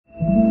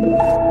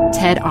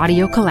TED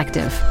Audio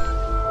Collective.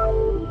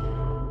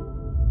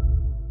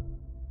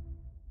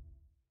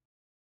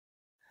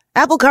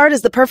 Apple Card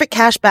is the perfect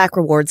cash back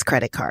rewards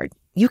credit card.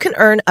 You can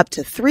earn up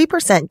to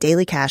 3%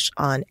 daily cash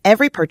on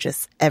every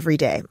purchase every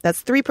day.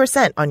 That's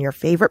 3% on your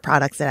favorite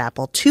products at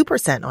Apple,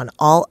 2% on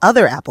all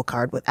other Apple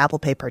Card with Apple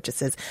Pay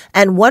purchases,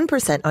 and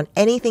 1% on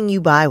anything you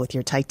buy with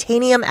your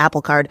titanium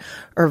Apple Card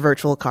or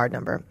virtual card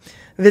number.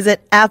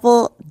 Visit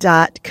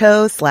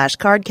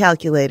apple.co/card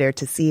calculator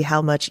to see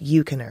how much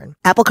you can earn.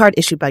 Apple Card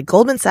issued by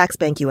Goldman Sachs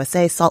Bank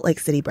USA, Salt Lake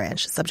City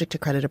branch. Subject to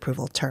credit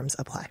approval. Terms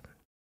apply.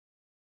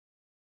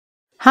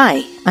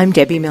 Hi, I'm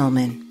Debbie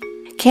Millman.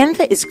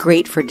 Canva is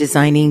great for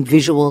designing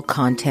visual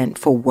content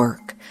for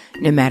work,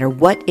 no matter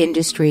what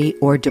industry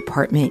or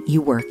department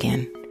you work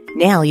in.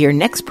 Nail your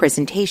next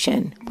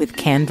presentation with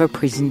Canva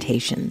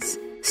Presentations.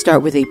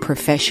 Start with a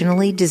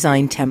professionally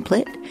designed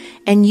template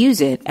and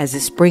use it as a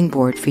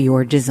springboard for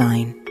your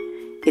design.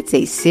 It's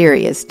a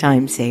serious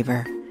time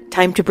saver.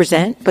 Time to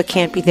present but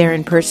can't be there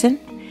in person?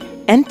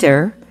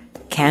 Enter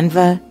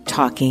Canva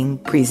Talking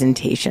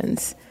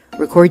Presentations.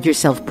 Record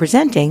yourself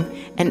presenting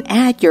and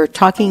add your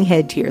talking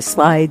head to your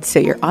slides so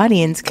your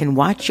audience can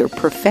watch your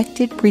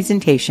perfected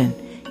presentation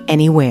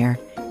anywhere,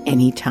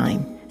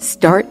 anytime.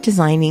 Start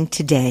designing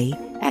today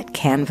at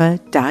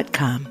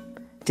canva.com.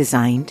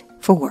 Designed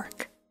for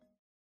work.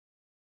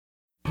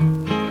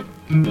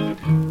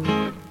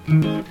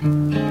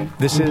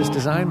 This is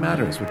Design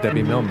Matters with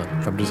Debbie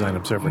Millman from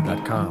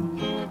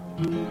DesignObserver.com.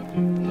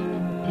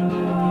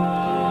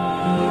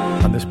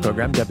 On this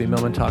program, Debbie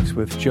Millman talks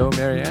with Joe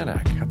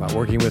Marianek about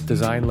working with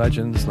design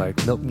legends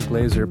like Milton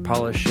Glaser,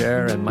 Paula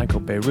Scher, and Michael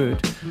Beirut,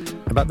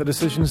 about the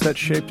decisions that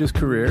shaped his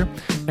career,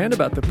 and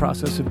about the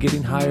process of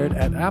getting hired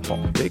at Apple.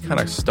 They kind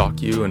of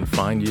stalk you and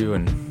find you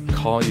and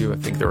call you. I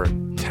think there were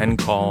 10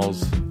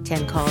 calls.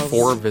 10 calls.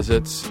 4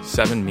 visits,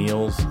 7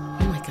 meals. Oh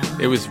my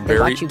God. It was They very,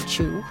 watch you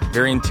chew.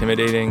 very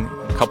intimidating.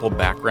 A couple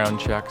background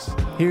checks.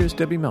 Here's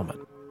Debbie Millman.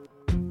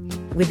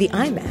 With the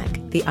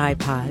iMac, the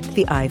iPod,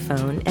 the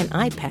iPhone, and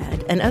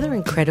iPad, and other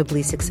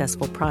incredibly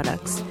successful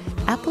products,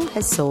 Apple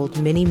has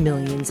sold many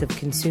millions of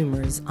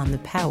consumers on the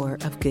power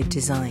of good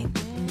design.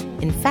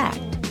 In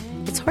fact,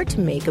 it's hard to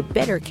make a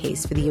better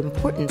case for the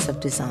importance of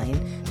design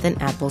than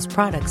Apple's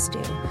products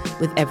do,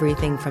 with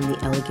everything from the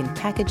elegant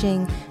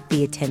packaging,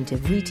 the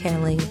attentive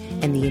retailing,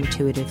 and the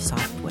intuitive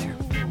software.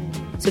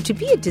 So to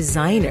be a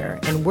designer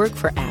and work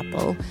for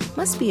Apple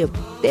must be a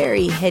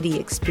very heady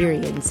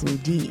experience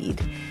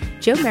indeed.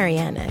 Joe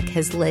Marianek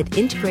has led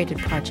integrated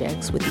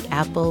projects with the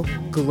Apple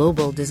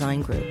Global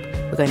Design Group.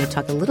 We're going to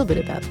talk a little bit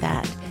about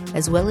that,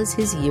 as well as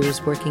his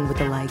years working with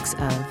the likes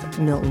of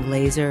Milton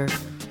Glaser,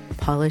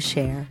 Paula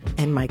Scher,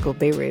 and Michael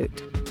Beirut.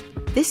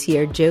 This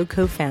year, Joe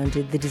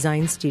co-founded the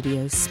design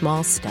studio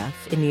Small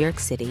Stuff in New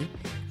York City,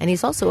 and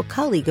he's also a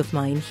colleague of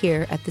mine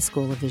here at the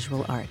School of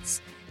Visual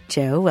Arts.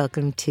 Joe,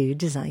 welcome to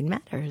Design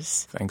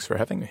Matters. Thanks for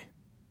having me.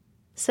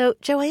 So,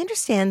 Joe, I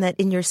understand that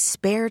in your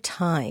spare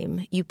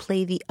time, you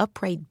play the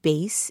upright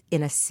bass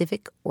in a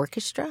civic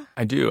orchestra?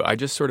 I do. I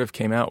just sort of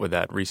came out with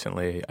that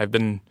recently. What do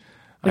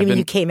you mean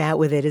you came out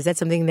with it? Is that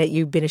something that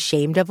you've been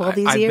ashamed of all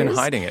these years? I've been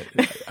hiding it.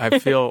 I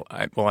feel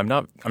I'm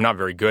not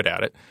very good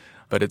at it,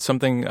 but it's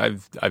something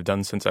I've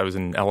done since I was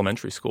in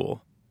elementary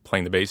school,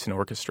 playing the bass in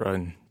orchestra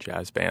and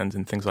jazz bands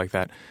and things like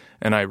that.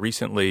 And I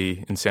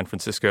recently in San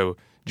Francisco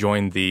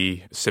joined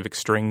the Civic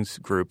Strings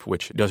group,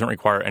 which doesn't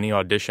require any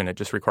audition. It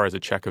just requires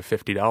a check of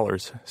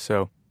 $50.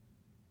 So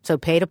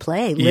pay to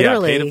play,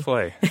 literally. Yeah, pay to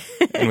play.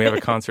 And we have a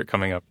concert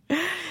coming up.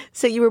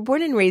 So you were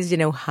born and raised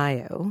in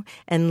Ohio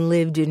and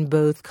lived in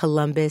both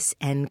Columbus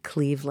and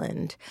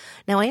Cleveland.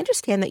 Now, I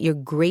understand that your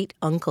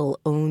great-uncle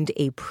owned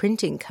a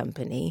printing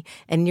company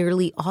and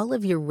nearly all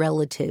of your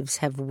relatives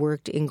have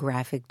worked in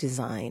graphic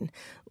design.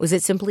 Was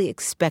it simply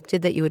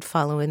expected that you would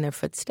follow in their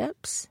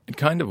footsteps? It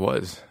kind of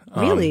was.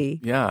 Really?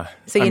 Yeah.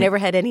 So you never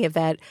had any of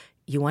that,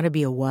 you want to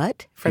be a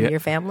what from your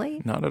family?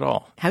 Not at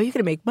all. How are you going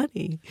to make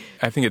money?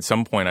 I think at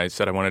some point I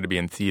said I wanted to be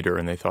in theater,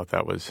 and they thought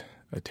that was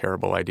a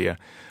terrible idea.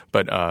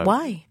 But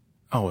why?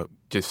 Oh, it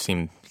just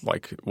seemed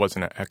like it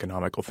wasn't an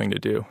economical thing to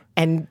do.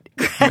 And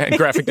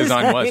graphic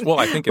design was. Well,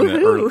 I think in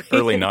the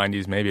early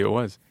 90s maybe it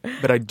was.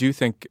 But I do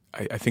think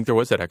I think there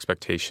was that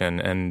expectation,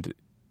 and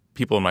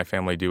people in my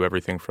family do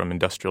everything from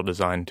industrial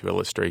design to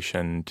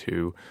illustration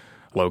to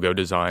logo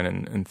design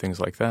and things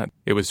like that.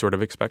 It was sort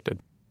of expected.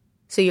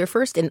 So your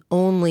first and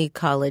only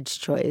college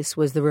choice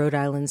was the Rhode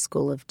Island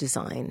School of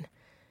Design.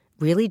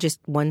 Really? Just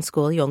one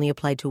school? You only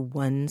applied to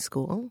one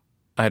school?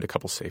 I had a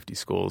couple safety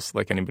schools,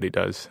 like anybody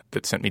does,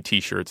 that sent me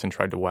T-shirts and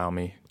tried to wow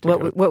me.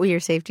 What were your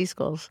safety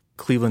schools?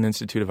 Cleveland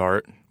Institute of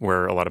Art,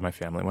 where a lot of my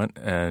family went,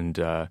 and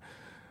I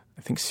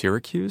think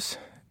Syracuse,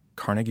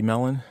 Carnegie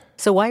Mellon.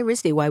 So why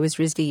RISD? Why was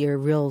RISD your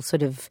real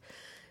sort of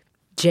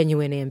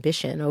genuine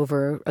ambition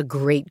over a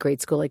great,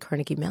 great school like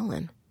Carnegie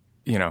Mellon?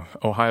 You know,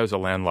 Ohio's a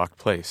landlocked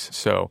place,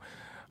 so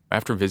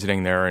after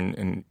visiting there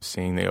and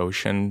seeing the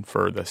ocean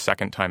for the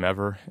second time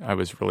ever, I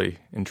was really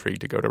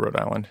intrigued to go to Rhode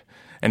Island.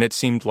 And it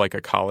seemed like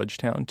a college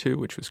town, too,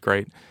 which was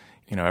great.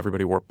 You know,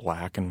 everybody wore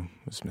black and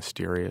was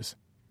mysterious.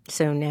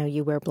 So now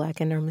you wear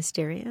black and are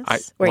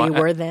mysterious? You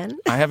were then?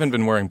 I haven't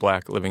been wearing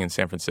black living in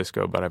San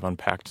Francisco, but I've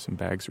unpacked some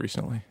bags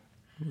recently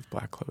with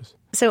black clothes.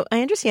 So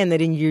I understand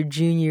that in your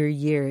junior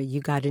year, you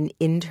got an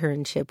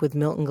internship with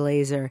Milton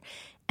Glaser,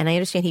 and I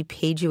understand he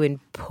paid you in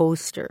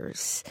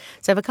posters.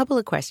 So I have a couple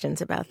of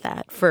questions about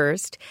that.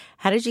 First,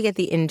 how did you get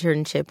the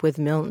internship with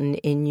Milton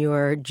in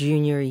your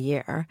junior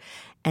year?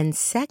 And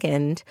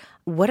second,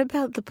 what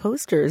about the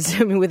posters?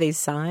 I mean, were they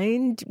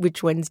signed?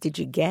 Which ones did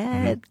you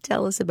get?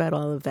 Tell us about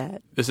all of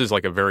that. This is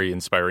like a very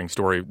inspiring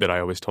story that I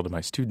always tell to my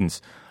students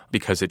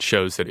because it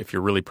shows that if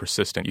you're really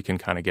persistent, you can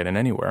kind of get in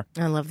anywhere.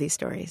 I love these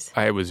stories.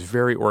 I was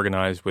very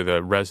organized with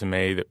a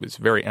resume that was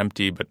very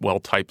empty but well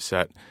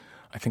typeset.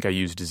 I think I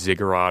used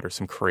Ziggurat or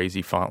some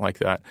crazy font like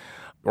that,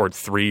 or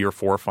 3 or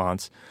 4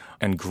 fonts,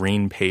 and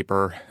green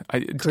paper.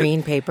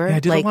 Green paper? Yeah, I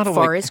did like a lot of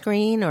forest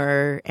green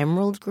or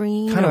emerald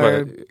green?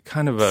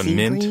 Kind of a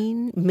mint.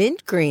 Green?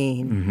 Mint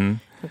green.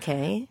 Mm-hmm.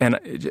 Okay. And,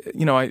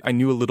 I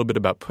knew a little bit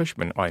about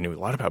Pushpin. Well, I knew a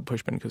lot about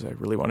Pushpin because I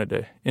really wanted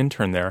to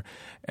intern there.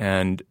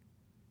 And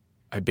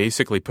I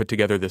basically put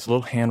together this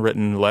little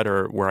handwritten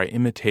letter where I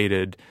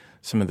imitated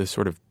some of this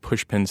sort of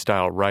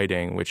Pushpin-style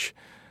writing, which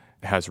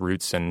has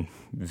roots in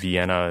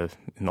Vienna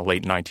in the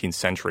late 19th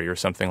century or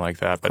something like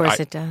that. But of course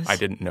it does. I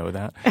didn't know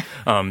that.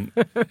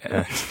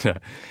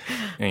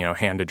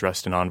 Hand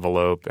addressed an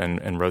envelope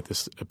and wrote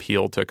this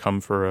appeal to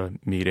come for a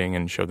meeting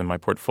and show them my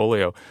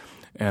portfolio.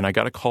 And I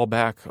got a call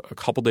back a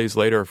couple days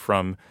later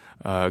from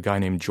a guy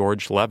named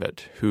George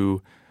Levitt,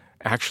 who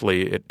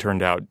actually, it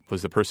turned out,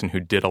 was the person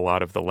who did a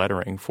lot of the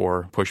lettering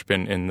for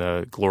Pushpin in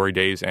the glory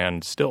days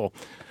and still.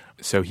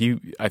 So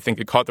I think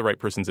it caught the right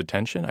person's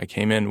attention. I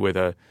came in with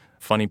a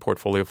funny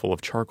portfolio full of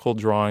charcoal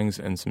drawings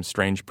and some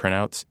strange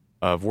printouts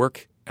of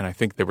work. And I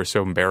think they were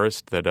so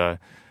embarrassed that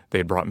they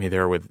had brought me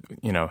there with,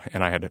 and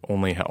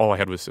all I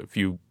had was a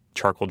few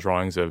charcoal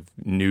drawings of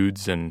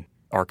nudes and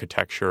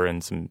architecture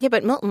and some. Yeah,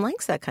 but Milton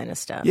likes that kind of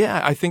stuff.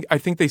 Yeah, I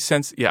think they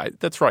sense. Yeah,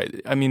 that's right.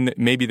 I mean,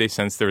 maybe they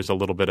sensed there was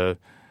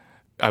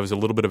I was a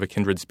little bit of a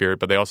kindred spirit,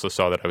 but they also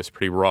saw that I was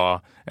pretty raw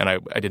and I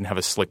didn't have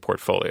a slick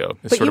portfolio.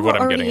 But you were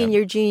already in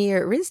your junior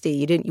year at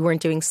RISD. You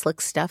weren't doing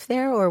slick stuff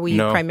there, or were you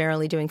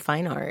primarily doing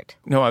fine art?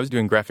 No, I was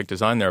doing graphic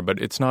design there, but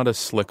it's not a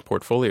slick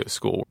portfolio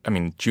school. I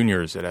mean,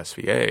 juniors at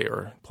SVA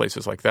or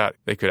places like that,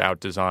 they could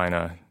out-design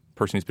a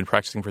person who's been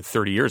practicing for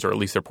 30 years, or at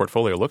least their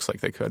portfolio looks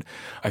like they could.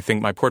 I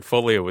think my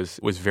portfolio was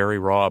very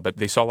raw, but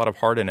they saw a lot of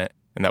heart in it,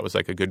 and that was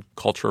like a good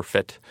culture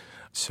fit.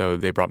 So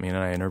they brought me in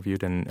and I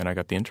interviewed and I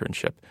got the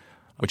internship,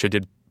 which I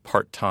did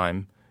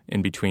part-time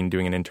in between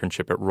doing an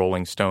internship at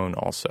Rolling Stone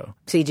also.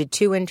 So you did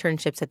 2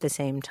 internships at the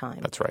same time.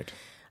 That's right.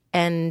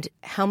 And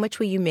how much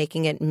were you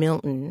making at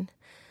Milton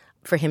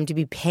for him to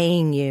be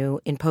paying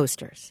you in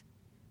posters?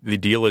 The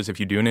deal is if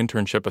you do an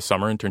internship, a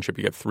summer internship,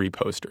 you get 3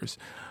 posters.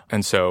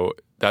 And so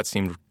that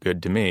seemed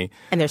good to me.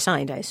 And they're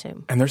signed, I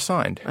assume. And they're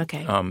signed.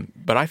 Okay.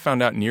 But I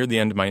found out near the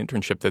end of my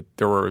internship that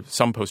there were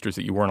some posters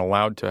that you weren't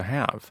allowed to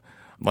have,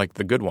 like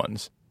the good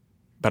ones.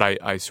 But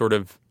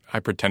I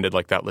pretended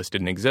like that list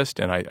didn't exist,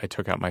 and I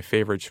took out my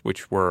favorites,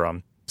 which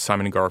were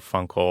Simon &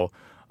 Garfunkel,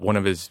 one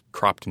of his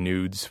cropped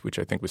nudes, which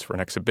I think was for an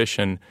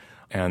exhibition,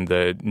 and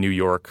the New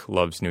York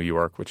Loves New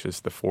York, which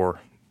is the 4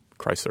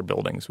 Chrysler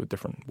buildings with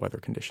different weather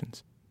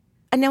conditions.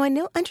 And now I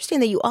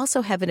understand that you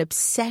also have an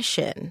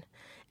obsession,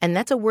 and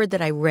that's a word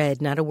that I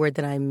read, not a word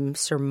that I'm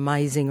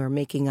surmising or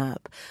making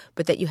up,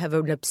 but that you have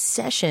an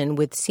obsession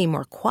with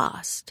Seymour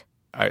Quast.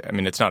 I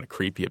mean, it's not a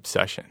creepy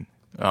obsession.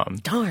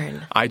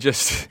 Darn. I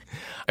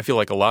feel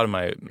like a lot of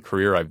my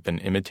career I've been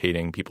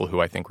imitating people who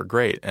I think were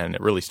great. And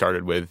it really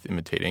started with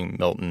imitating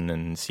Milton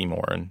and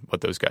Seymour and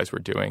what those guys were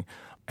doing.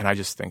 And I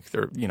just think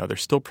they're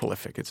still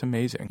prolific. It's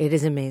amazing. It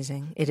is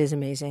amazing. It is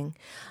amazing.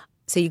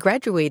 So you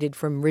graduated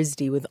from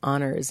RISD with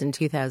honors in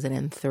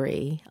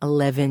 2003,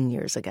 11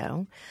 years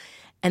ago,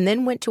 and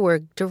then went to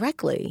work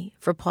directly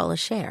for Paula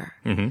Scher.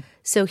 Mm-hmm.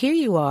 So here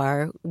you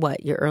are,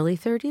 your early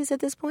 30s at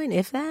this point,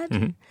 if that?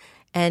 Mm-hmm.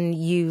 And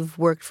you've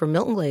worked for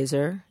Milton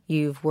Glaser,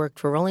 you've worked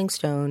for Rolling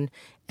Stone,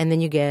 and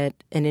then you get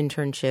an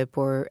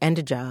internship and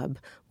a job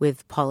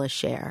with Paula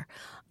Scher.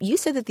 You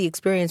said that the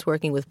experience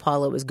working with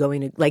Paula was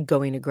going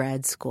to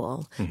grad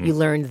school. Mm-hmm. You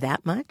learned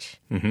that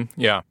much? Mm-hmm.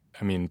 Yeah.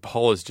 I mean,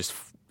 Paula's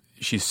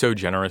she's so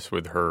generous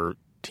with her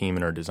team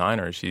and her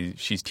designers.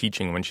 She's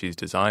teaching when she's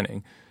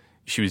designing.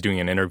 She was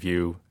doing an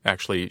interview.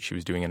 Actually, she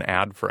was doing an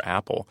ad for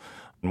Apple.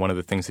 And one of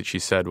the things that she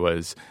said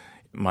was,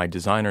 my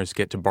designers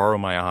get to borrow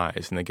my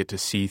eyes and they get to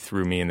see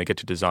through me and they get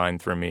to design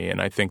through me.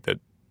 And I think that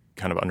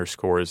kind of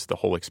underscores the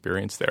whole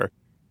experience there.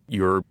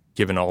 You're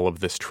given all of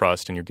this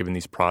trust and you're given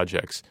these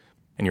projects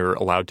and you're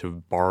allowed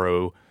to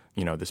borrow,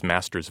 this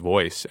master's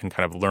voice and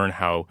kind of learn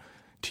how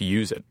to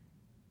use it.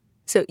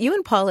 So you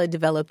and Paula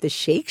developed the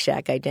Shake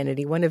Shack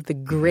identity, one of the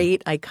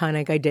great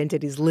iconic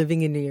identities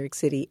living in New York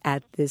City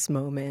at this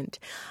moment.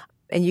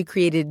 And you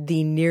created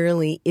the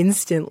nearly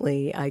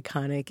instantly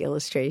iconic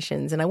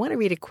illustrations. And I want to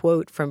read a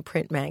quote from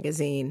Print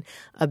Magazine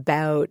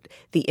about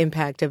the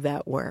impact of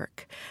that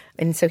work.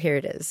 And so here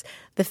it is.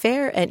 The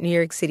fare at New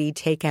York City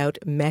takeout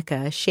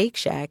mecca Shake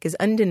Shack is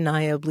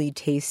undeniably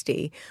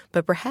tasty,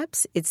 but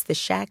perhaps it's the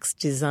Shack's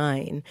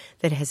design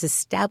that has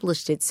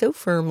established it so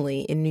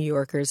firmly in New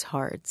Yorkers'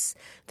 hearts.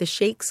 The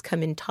shakes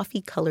come in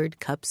toffee-colored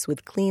cups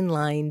with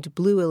clean-lined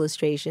blue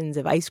illustrations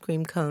of ice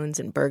cream cones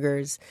and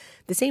burgers.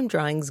 The same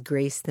drawings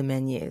grace the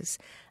menus.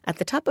 At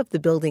the top of the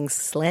building's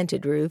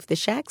slanted roof, the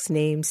Shack's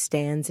name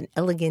stands in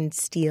elegant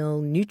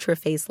steel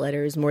Nutraface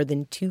letters more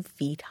than 2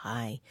 feet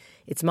high.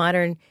 It's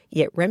modern,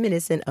 yet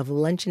reminiscent of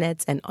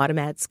luncheonettes and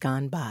automats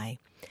gone by.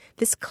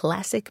 This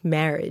classic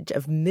marriage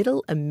of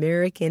middle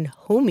American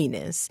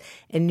hominess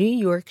and New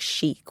York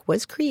chic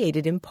was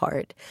created in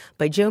part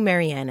by Joe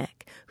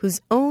Marianek, whose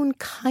own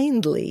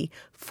kindly,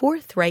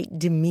 forthright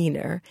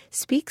demeanor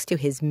speaks to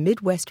his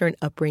Midwestern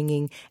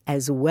upbringing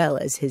as well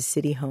as his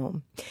city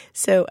home.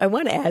 So I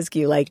want to ask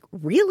you,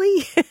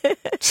 really?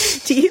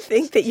 Do you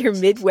think that your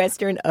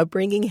Midwestern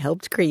upbringing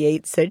helped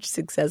create such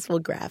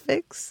successful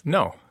graphics?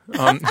 No.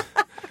 Not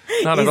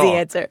at all. Easy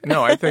answer.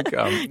 No, I think...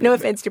 no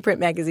offense to Print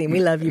Magazine. We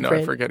love you,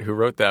 Print. I forget who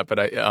wrote that, but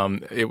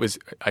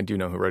I do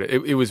know who wrote it.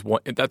 It was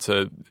one...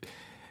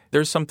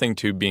 There's something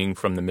to being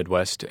from the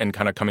Midwest and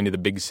kind of coming to the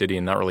big city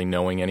and not really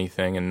knowing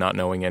anything and not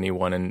knowing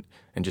anyone and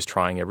just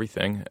trying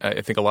everything.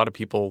 I think a lot of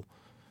people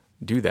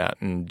do that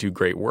and do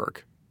great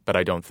work, but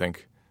I don't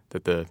think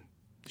that the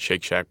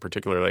Shake Shack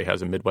particularly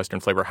has a Midwestern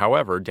flavor.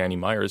 However, Danny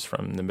Meyer's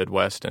from the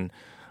Midwest, and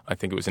I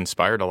think it was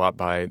inspired a lot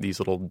by these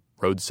little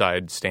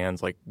roadside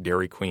stands like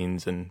Dairy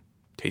Queens and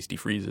Tasty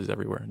Freezes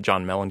everywhere.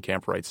 John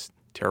Mellencamp writes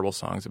terrible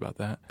songs about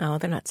that. Oh,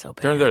 they're not so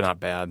bad. They're not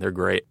bad. They're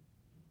great.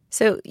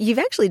 So you've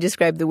actually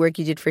described the work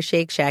you did for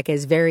Shake Shack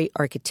as very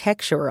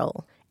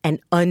architectural and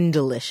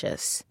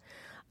undelicious.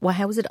 Why?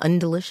 How was it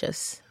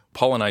undelicious?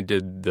 Paul and I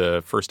did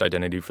the first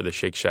identity for the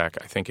Shake Shack,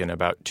 I think, in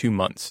about 2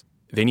 months.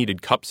 They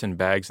needed cups and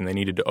bags, and they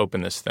needed to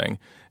open this thing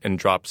and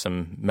drop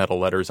some metal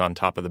letters on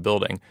top of the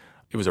building.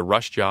 It was a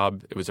rush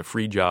job. It was a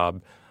free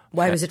job.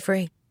 Why was it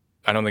free?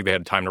 I don't think they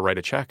had time to write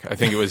a check. I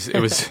think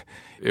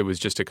it was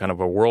just a kind of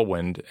a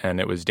whirlwind, and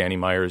it was Danny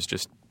Meyer's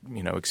just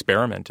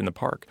experiment in the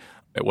park.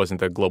 It wasn't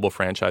the global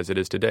franchise it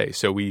is today.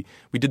 So we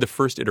did the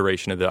first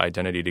iteration of the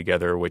identity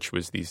together, which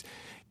was these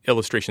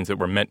illustrations that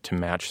were meant to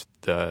match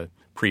the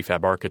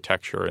prefab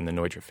architecture and the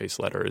Nutraface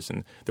letters,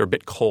 and they're a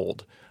bit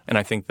cold. And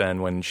I think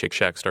then when Shake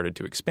Shack started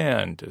to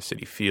expand to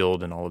Citi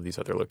Field and all of these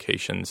other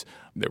locations,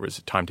 there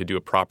was time to do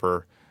a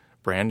proper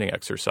branding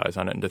exercise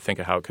on it and to think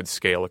of how it could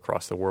scale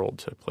across the world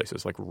to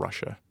places like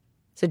Russia.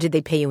 So did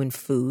they pay you in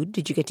food?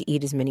 Did you get to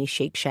eat as many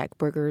Shake Shack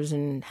burgers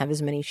and have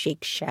as many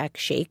Shake Shack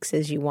shakes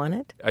as you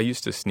wanted? I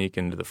used to sneak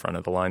into the front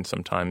of the line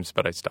sometimes,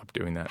 but I stopped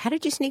doing that. How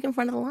did you sneak in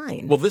front of the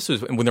line? Well, this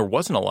was when there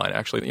wasn't a line,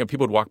 actually.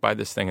 People would walk by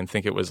this thing and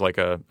think it was like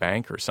a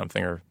bank or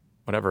something or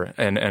whatever.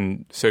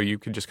 And so you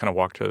could just kind of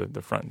walk to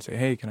the front and say,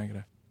 hey, can I get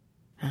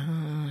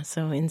a...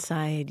 So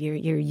inside, you're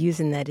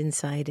using that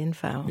inside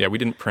info. Yeah, we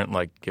didn't print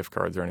gift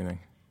cards or anything.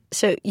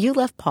 So you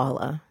left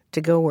Paula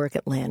to go work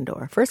at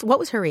Landor. First, what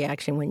was her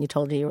reaction when you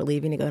told her you were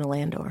leaving to go to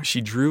Landor?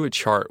 She drew a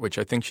chart, which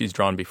I think she's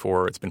drawn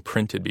before. It's been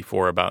printed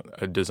before about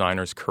a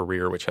designer's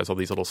career, which has all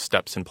these little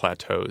steps and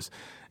plateaus.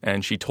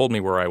 And she told me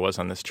where I was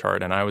on this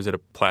chart, and I was at a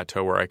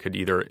plateau where I could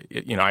either,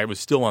 I was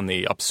still on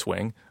the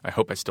upswing. I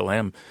hope I still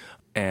am.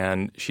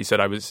 And she said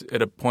I was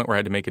at a point where I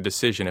had to make a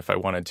decision if I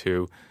wanted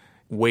to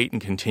wait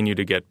and continue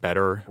to get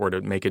better or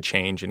to make a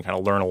change and kind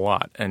of learn a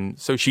lot. And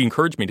so she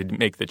encouraged me to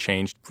make the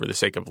change for the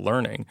sake of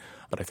learning.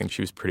 But I think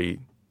she was pretty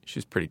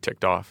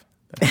ticked off.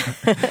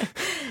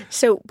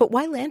 But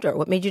why Landor?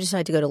 What made you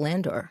decide to go to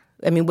Landor?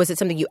 I mean, was it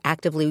something you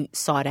actively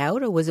sought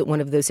out, or was it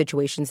one of those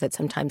situations that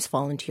sometimes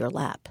fall into your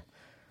lap?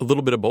 A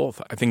little bit of both.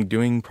 I think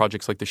doing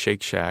projects like the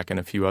Shake Shack and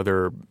a few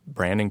other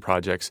branding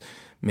projects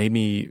made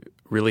me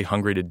really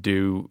hungry to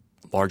do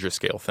larger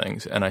scale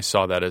things. And I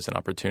saw that as an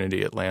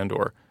opportunity at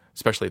Landor,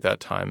 especially at that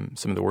time,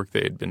 some of the work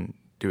they had been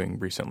doing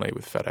recently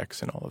with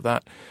FedEx and all of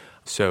that.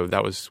 So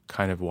that was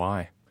kind of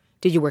why.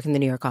 Did you work in the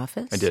New York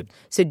office? I did.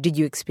 So did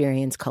you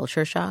experience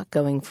culture shock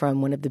going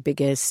from one of the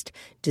biggest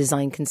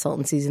design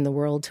consultancies in the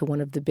world to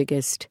one of the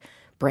biggest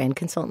brand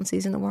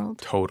consultancies in the world?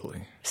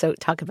 Totally. So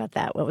talk about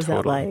that. What was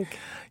that like?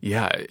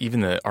 Yeah,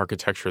 even the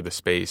architecture of the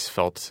space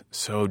felt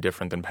so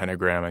different than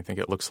Pentagram. I think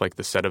it looks like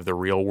the set of The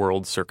Real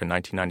World circa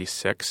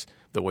 1996.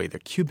 The way the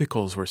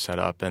cubicles were set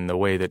up and the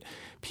way that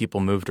people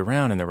moved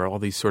around. And there were all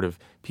these sort of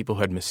people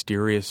who had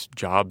mysterious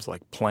jobs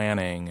like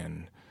planning.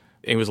 And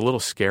it was a little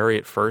scary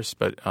at first,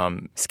 but...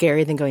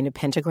 Scarier than going to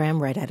Pentagram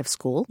right out of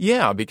school?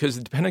 Yeah,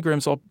 because the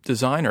Pentagram's all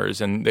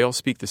designers and they all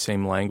speak the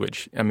same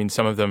language. I mean,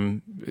 some of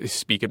them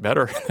speak it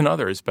better than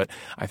others, but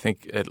I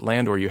think at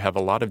Landor you have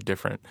a lot of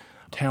different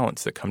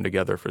talents that come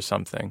together for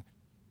something.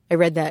 I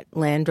read that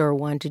Landor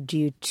wanted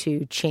you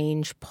to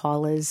change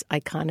Paula's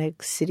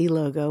iconic city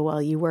logo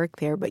while you worked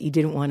there, but you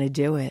didn't want to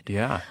do it.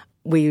 Yeah.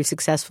 Were you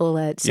successful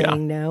at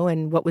saying no?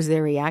 And what was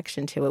their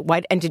reaction to it?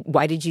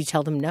 Why did you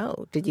tell them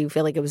no? Did you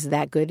feel like it was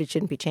that good it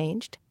shouldn't be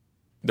changed?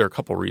 There are a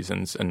couple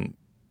reasons. And,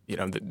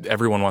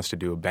 everyone wants to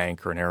do a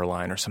bank or an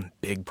airline or some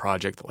big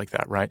project like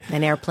that, right?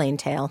 An airplane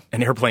tail.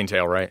 An airplane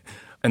tail, right?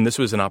 And this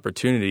was an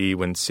opportunity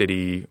when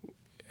Citi,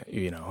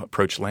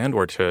 approached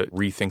Landor to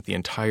rethink the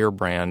entire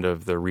brand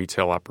of the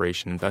retail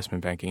operation,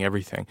 investment banking,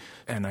 everything.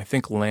 And I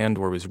think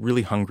Landor was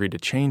really hungry to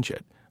change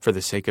it for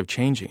the sake of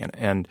changing it.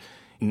 And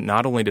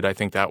not only did I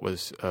think that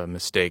was a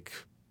mistake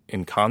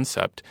in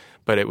concept,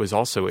 but it was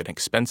also an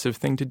expensive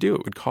thing to do.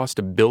 It would cost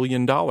 $1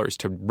 billion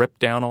to rip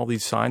down all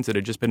these signs that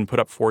had just been put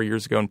up 4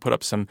 years ago and put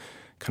up some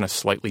kind of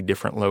slightly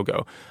different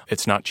logo.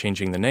 It's not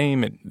changing the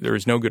name. There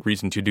is no good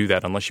reason to do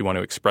that unless you want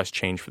to express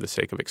change for the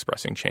sake of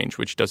expressing change,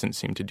 which doesn't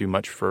seem to do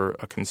much for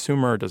a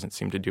consumer, doesn't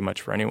seem to do much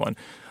for anyone.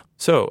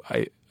 So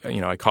I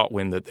caught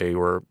wind that they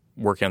were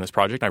working on this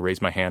project. I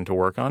raised my hand to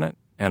work on it,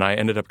 and I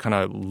ended up kind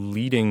of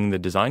leading the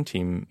design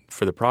team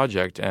for the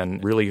project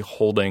and really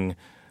holding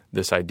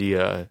this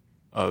idea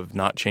of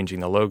not changing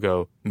the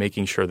logo,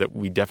 making sure that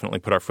we definitely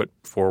put our foot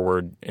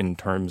forward in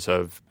terms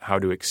of how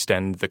to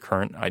extend the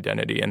current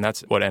identity. And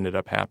that's what ended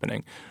up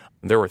happening.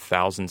 There were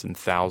thousands and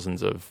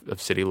thousands of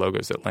Citi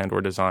logos that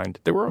Landor designed.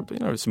 There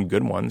were some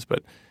good ones, but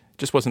it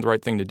just wasn't the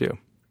right thing to do.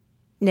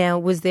 Now,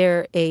 was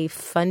there a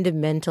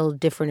fundamental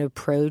different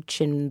approach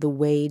in the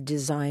way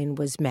design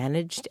was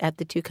managed at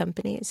the two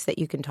companies that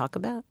you can talk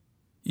about?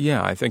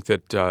 Yeah, I think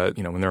that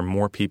when there are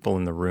more people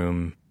in the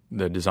room,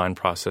 the design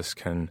process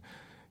can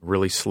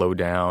really slow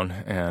down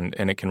and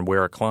it can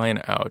wear a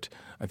client out.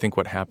 I think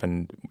what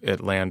happened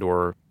at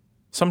Landor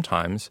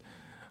sometimes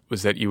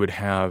was that you would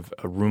have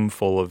a room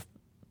full of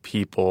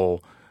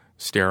people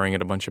staring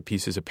at a bunch of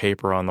pieces of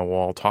paper on the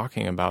wall,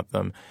 talking about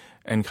them,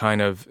 and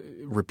kind of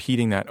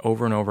repeating that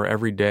over and over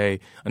every day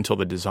until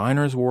the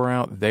designers wore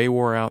out, they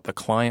wore out, the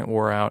client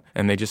wore out,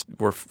 and they just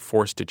were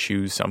forced to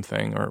choose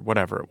something or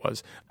whatever it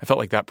was. I felt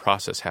like that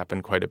process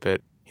happened quite a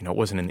bit. It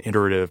wasn't an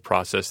iterative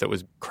process that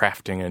was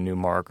crafting a new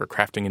mark or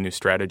crafting a new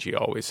strategy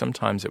always.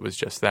 Sometimes it was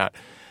just that.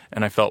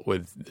 And I felt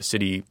with the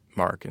Citi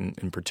mark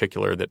in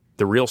particular that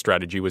the real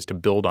strategy was to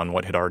build on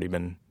what had already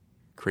been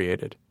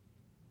created.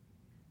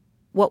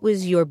 What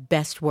was your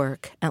best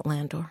work at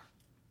Landor?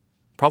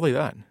 Probably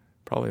that.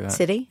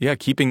 Citi? Yeah,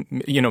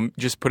 keeping,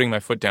 just putting my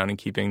foot down and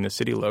keeping the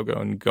Citi logo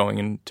and going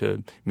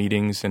into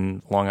meetings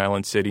in Long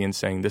Island City and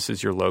saying, this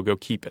is your logo,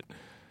 keep it.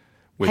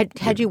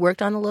 Had you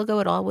worked on the logo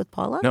at all with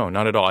Paula? No,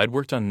 not at all. I'd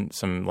worked on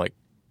some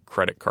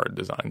credit card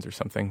designs or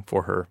something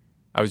for her.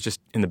 I was just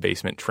in the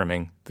basement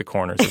trimming the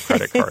corners of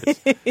credit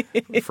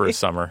cards for a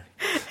summer.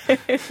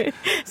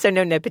 So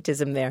no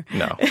nepotism there.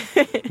 No.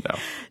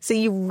 So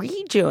you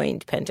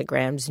rejoined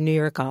Pentagram's New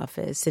York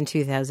office in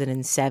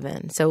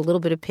 2007. So a little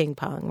bit of ping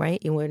pong,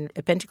 right? You went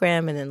at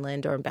Pentagram and then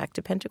Landor and back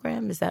to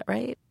Pentagram. Is that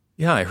right?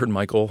 Yeah, I heard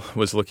Michael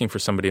was looking for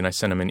somebody, and I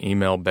sent him an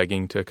email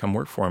begging to come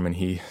work for him, and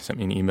he sent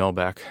me an email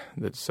back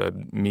that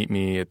said, meet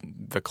me at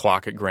the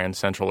clock at Grand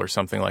Central or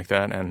something like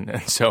that.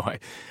 And so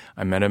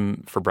I met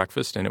him for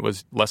breakfast, and it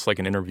was less like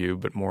an interview,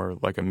 but more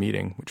like a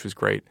meeting, which was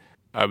great.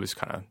 I was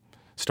kind of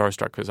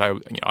starstruck because I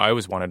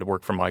always wanted to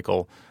work for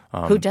Michael.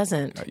 Who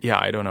doesn't? Yeah,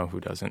 I don't know who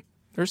doesn't.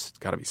 There's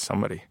got to be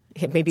somebody.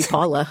 Yeah, maybe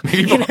Paula.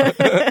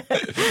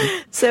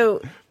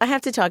 So I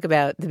have to talk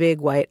about the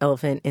big white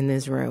elephant in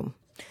this room.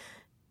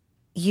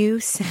 You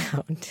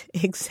sound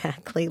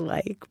exactly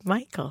like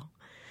Michael.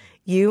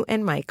 You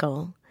and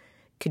Michael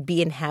could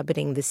be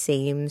inhabiting the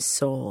same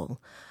soul.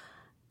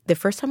 The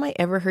first time I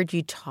ever heard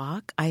you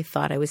talk, I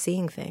thought I was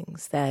seeing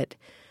things, that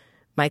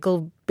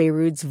Michael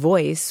Bierut's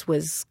voice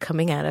was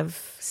coming out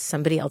of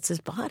somebody else's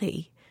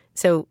body.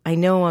 So I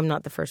know I'm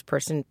not the first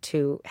person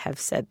to have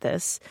said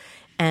this,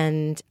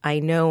 and I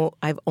know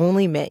I've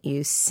only met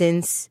you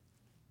since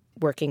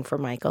working for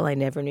Michael. I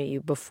never knew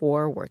you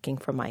before working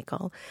for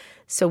Michael.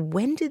 So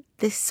when did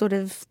this sort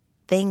of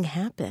thing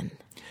happen?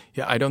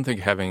 Yeah, I don't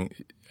think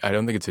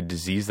it's a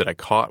disease that I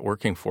caught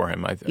working for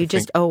him. You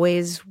just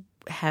always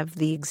have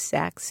the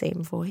exact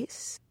same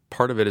voice?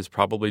 Part of it is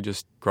probably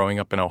just growing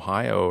up in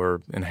Ohio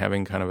and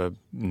having kind of a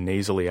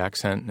nasally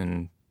accent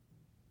and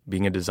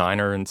being a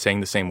designer and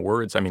saying the same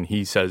words. I mean,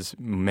 he says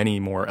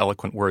many more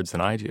eloquent words than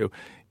I do.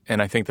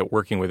 And I think that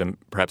working with him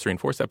perhaps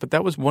reinforced that. But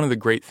that was one of the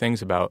great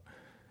things about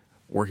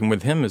working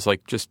with him, is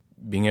just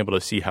being able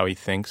to see how he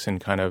thinks and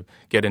kind of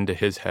get into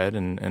his head.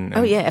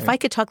 Oh, yeah. If I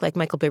could talk like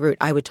Michael Bierut,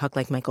 I would talk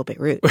like Michael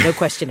Bierut. No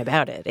question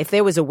about it. If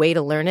there was a way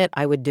to learn it,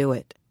 I would do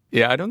it.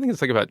 Yeah, I don't think it's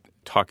about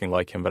talking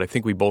like him, but I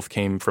think we both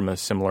came from a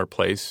similar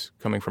place,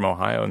 coming from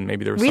Ohio, and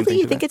maybe there was something Really?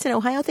 You to think that. It's an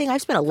Ohio thing?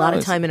 I've spent a lot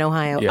of time in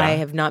Ohio. Yeah. I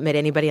have not met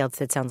anybody else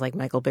that sounds like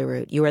Michael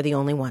Bierut. You are the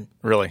only one.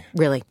 Really?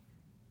 Really.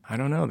 I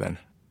don't know then.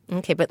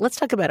 Okay, but let's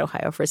talk about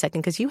Ohio for a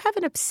second, because you have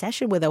an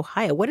obsession with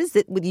Ohio. What is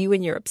it with you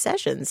and your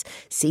obsessions?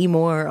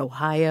 Seymour,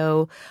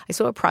 Ohio. I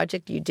saw a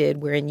project you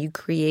did wherein you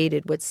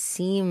created what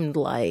seemed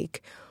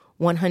like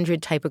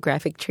 100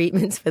 typographic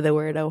treatments for the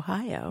word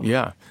Ohio.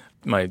 Yeah.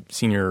 My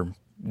senior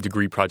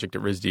degree project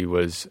at RISD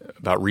was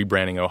about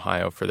rebranding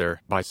Ohio for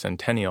their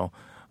bicentennial,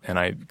 and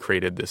I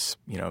created this,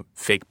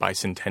 fake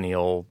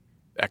bicentennial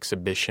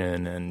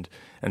exhibition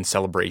and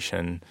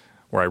celebration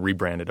where I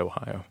rebranded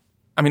Ohio.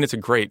 I mean, it's a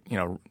great,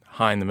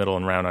 high in the middle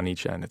and round on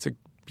each end. It's a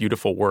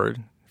beautiful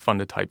word, fun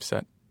to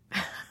typeset.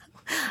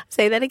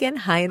 Say that again.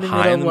 High in the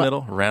middle. High in the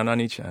middle, round on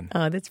each end.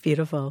 Oh, that's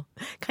beautiful.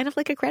 Kind of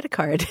like a credit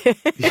card.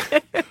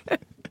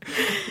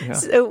 Yeah.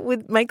 So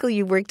with Michael,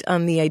 you worked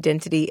on the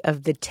identity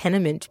of the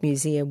Tenement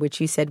Museum,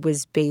 which you said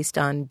was based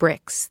on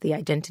bricks. The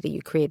identity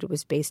you created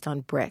was based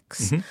on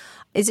bricks. Mm-hmm.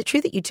 Is it true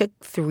that you took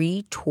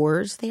 3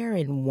 tours there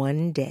in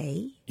one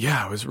day?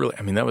 Yeah, it was really,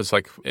 I mean, that was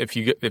like,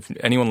 if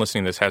anyone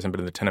listening to this hasn't been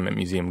to the Tenement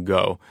Museum,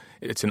 go.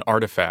 It's an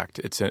artifact.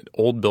 It's an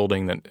old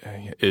building that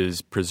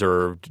is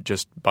preserved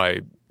just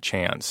by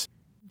chance.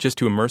 Just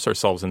to immerse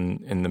ourselves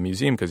in the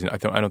museum, because I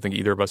don't think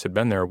either of us had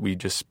been there. We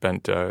just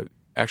spent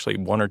actually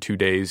 1 or 2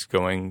 days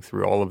going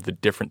through all of the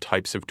different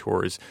types of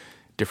tours,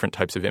 different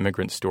types of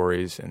immigrant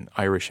stories, an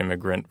Irish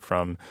immigrant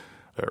from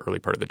the early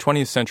part of the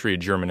 20th century, a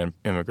German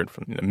immigrant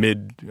from the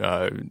mid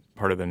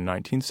part of the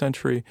 19th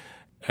century.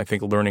 I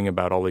think learning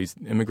about all these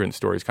immigrant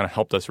stories kind of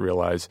helped us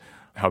realize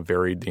how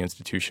varied the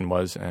institution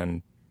was,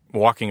 and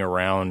walking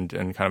around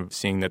and kind of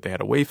seeing that they had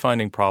a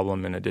wayfinding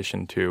problem in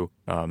addition to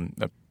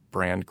a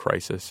brand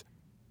crisis.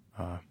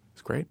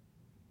 It's great.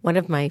 One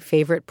of my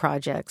favorite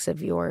projects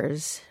of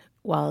yours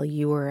while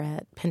you were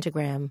at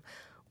Pentagram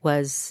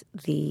was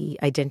the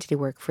identity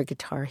work for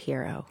Guitar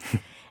Hero.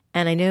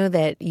 And I know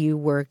that you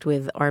worked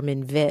with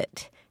Armin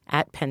Witt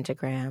at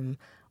Pentagram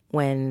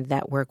when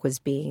that work was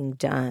being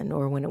done,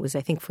 or when it was,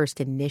 I think,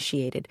 first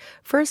initiated.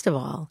 First of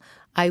all,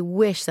 I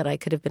wish that I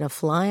could have been a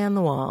fly on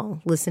the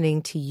wall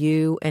listening to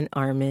you and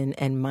Armin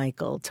and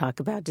Michael talk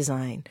about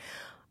design.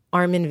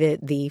 Armin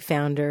Witt, the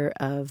founder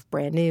of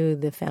Brand New,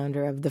 the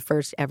founder of the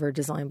first ever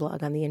design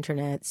blog on the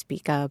internet,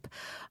 Speak Up,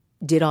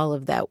 did all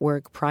of that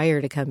work prior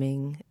to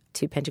coming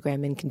to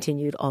Pentagram and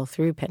continued all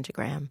through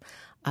Pentagram,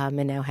 and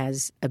now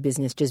has a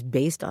business just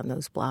based on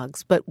those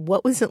blogs. But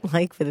what was it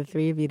like for the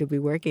three of you to be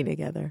working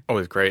together? Oh, it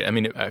was great. I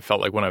mean, I felt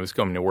like when I was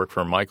going to work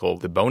for Michael,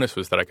 the bonus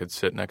was that I could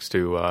sit next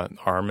to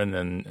Armin,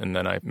 and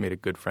then I made a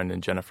good friend in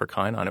Jennifer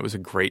Kynon. It was a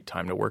great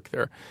time to work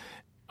there.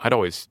 I'd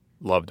always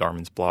loved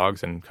Armin's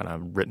blogs and kind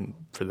of written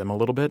for them a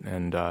little bit,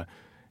 and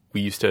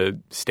we used to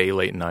stay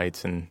late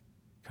nights and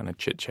kind of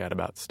chit-chat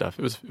about stuff.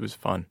 It was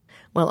fun.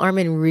 Well,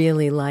 Armin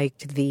really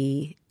liked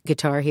the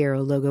Guitar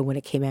Hero logo when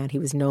it came out. He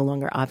was no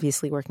longer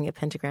obviously working at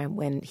Pentagram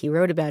when he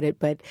wrote about it,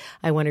 but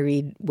I want to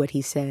read what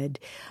he said.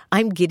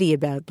 I'm giddy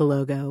about the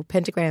logo.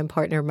 Pentagram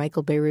partner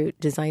Michael Beirut,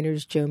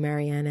 designers Joe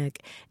Marianek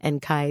and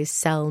Kai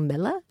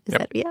Salmela,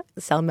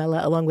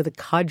 Salmela, along with a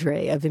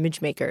cadre of image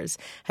makers,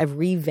 have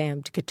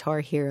revamped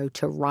Guitar Hero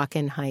to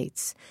rockin'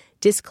 heights.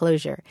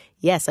 Disclosure,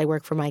 yes, I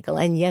work for Michael,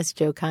 and yes,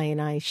 Joe, Kai, and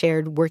I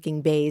shared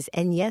working bays,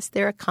 and yes,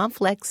 there are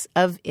conflicts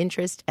of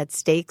interest at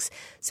stakes,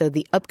 so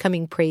the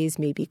upcoming praise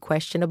may be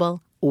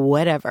questionable.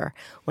 Whatever.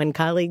 When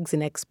colleagues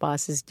and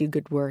ex-bosses do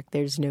good work,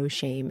 there's no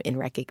shame in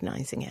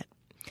recognizing it.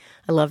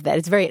 I love that.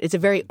 It's a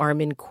very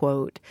Armin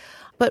quote.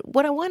 But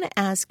what I want to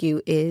ask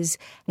you is,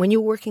 when you're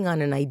working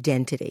on an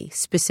identity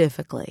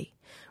specifically,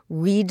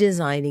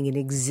 redesigning an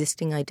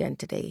existing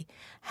identity,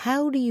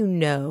 how do you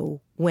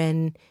know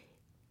when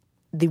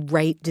the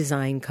right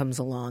design comes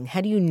along?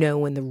 How do you know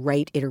when the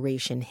right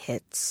iteration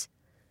hits?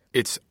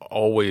 It's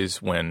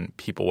always when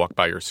people walk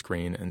by your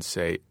screen and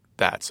say,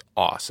 that's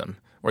awesome,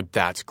 or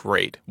that's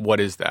great. What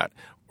is that?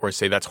 Or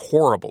say, that's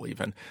horrible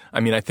even.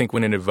 I mean, I think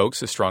when it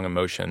evokes a strong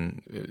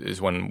emotion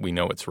is when we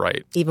know it's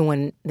right. Even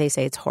when they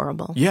say it's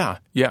horrible? Yeah,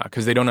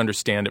 because they don't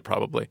understand it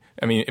probably.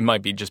 I mean, it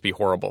might just be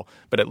horrible,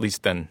 but at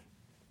least then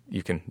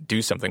you can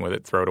do something with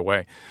it, throw it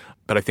away.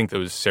 But I think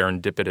those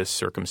serendipitous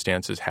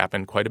circumstances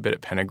happen quite a bit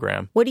at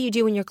Pentagram. What do you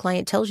do when your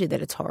client tells you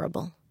that it's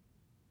horrible?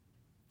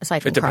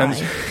 Aside from it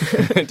depends.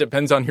 It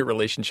depends on your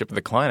relationship with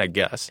the client, I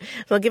guess.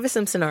 Well, give us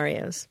some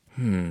scenarios.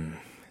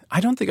 I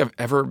don't think I've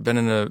ever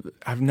been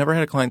I've never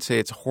had a client say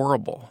it's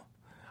horrible.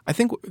 I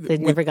think they've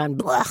never gone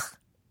blah.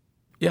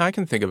 Yeah, I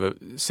can think of a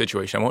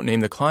situation. I won't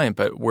name the client,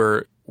 but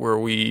where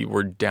we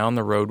were down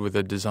the road with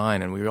a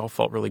design and we all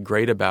felt really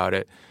great about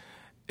it.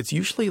 It's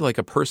usually like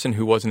a person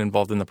who wasn't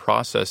involved in the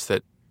process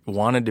that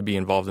wanted to be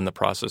involved in the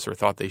process or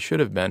thought they should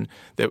have been,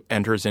 that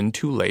enters in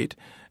too late.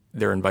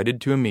 They're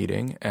invited to a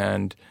meeting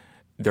and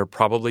they're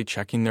probably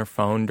checking their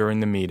phone during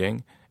the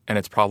meeting, and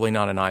it's probably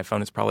not an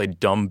iPhone. It's probably a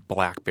dumb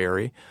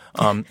BlackBerry.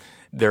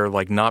 They're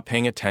like not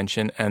paying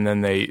attention, and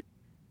then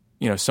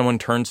someone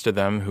turns to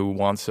them who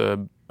wants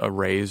a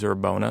raise or a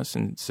bonus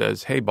and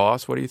says, "Hey,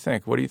 boss, what do you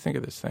think? What do you think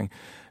of this thing?"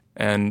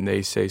 And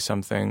they say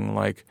something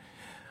like,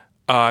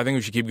 "I think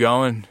we should keep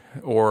going,"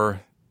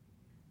 or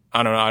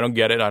 "I don't know, I don't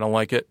get it, I don't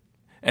like it."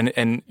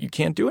 And you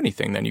can't do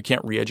anything then. You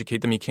can't re-educate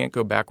them. You can't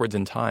go backwards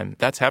in time.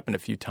 That's happened a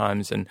few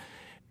times, and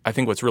I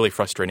think what's really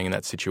frustrating in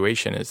that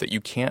situation is that you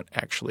can't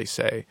actually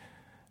say,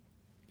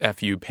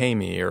 F you, pay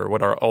me, or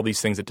what are all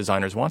these things that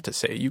designers want to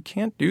say. You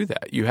can't do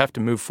that. You have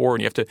to move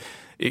forward.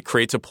 It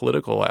creates a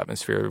political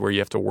atmosphere where you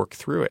have to work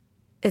through it.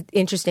 It's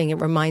interesting. It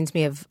reminds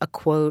me of a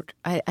quote.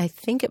 I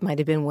think it might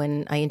have been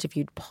when I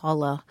interviewed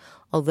Paula,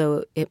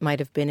 although it might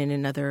have been in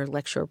another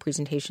lecture or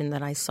presentation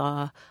that I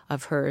saw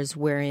of hers,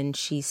 wherein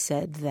she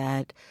said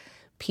that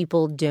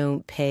people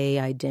don't pay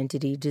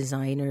identity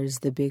designers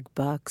the big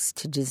bucks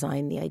to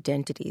design the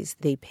identities.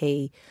 They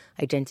pay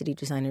identity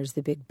designers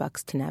the big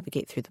bucks to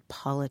navigate through the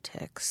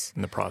politics.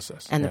 And the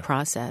process. And the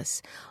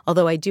process.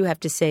 Although I do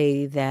have to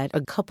say that a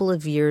couple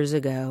of years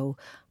ago,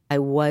 I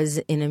was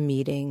in a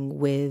meeting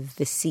with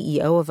the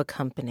CEO of a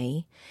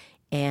company,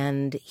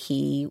 and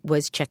he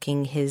was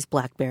checking his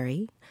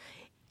BlackBerry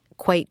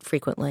quite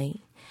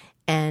frequently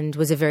and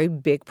was a very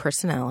big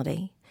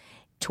personality.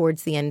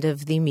 Towards the end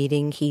of the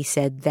meeting, he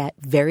said that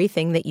very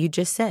thing that you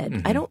just said.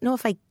 Mm-hmm. I don't know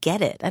if I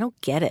get it. I don't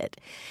get it.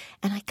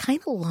 And I kind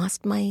of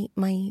lost my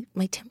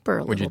temper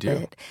a little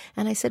bit.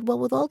 And I said, well,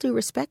 with all due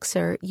respect,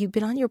 sir, you've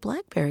been on your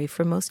BlackBerry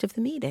for most of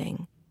the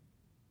meeting.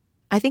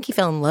 I think he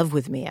fell in love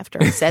with me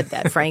after I said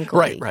that,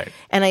 frankly. Right.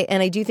 And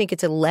I do think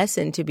it's a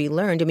lesson to be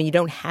learned. I mean, you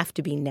don't have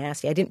to be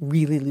nasty. I didn't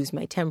really lose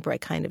my temper. I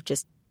kind of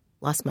just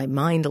lost my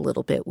mind a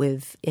little bit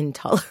with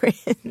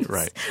intolerance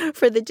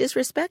for the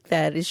disrespect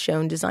that is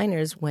shown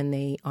designers when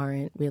they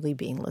aren't really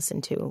being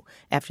listened to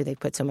after they've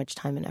put so much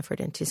time and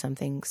effort into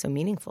something so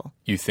meaningful.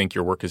 You think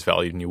your work is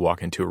valued and you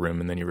walk into a room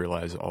and then you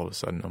realize all of a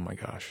sudden, oh my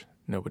gosh,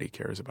 nobody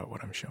cares about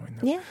what I'm showing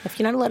them. Yeah. If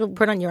you're not allowed to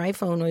put on your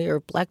iPhone or your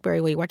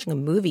BlackBerry while you're watching a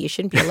movie, you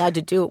shouldn't be allowed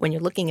to do it when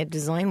you're looking at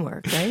design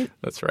work, right?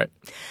 That's right.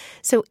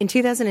 So in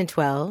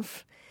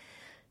 2012,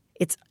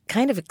 it's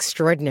kind of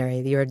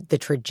extraordinary, the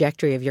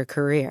trajectory of your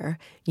career.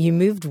 You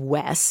moved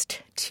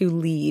west to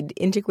lead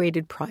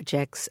integrated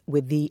projects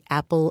with the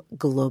Apple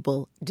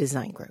Global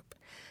Design Group.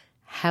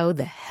 How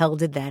the hell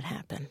did that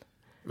happen?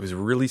 It was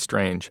really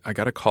strange. I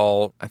got a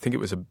call, I think it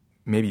was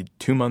maybe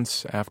 2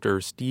 months after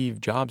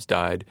Steve Jobs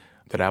died,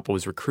 that Apple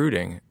was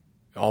recruiting.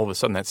 All of a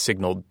sudden that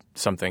signaled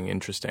something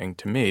interesting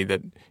to me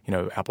that,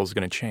 Apple's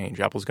going to change.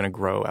 Apple's going to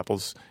grow.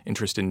 Apple's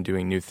interested in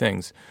doing new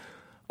things.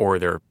 Or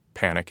they're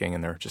panicking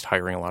and they're just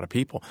hiring a lot of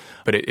people.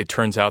 But it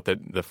turns out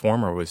that the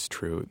former was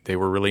true. They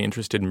were really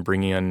interested in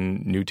bringing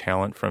in new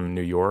talent from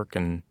New York,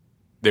 and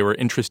they were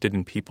interested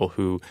in people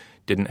who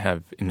didn't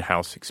have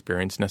in-house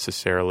experience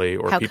necessarily,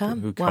 or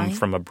who come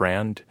from a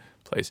brand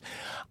place.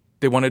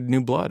 They wanted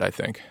new blood, I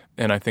think.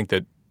 And I think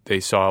that they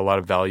saw a lot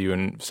of value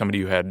in somebody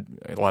who had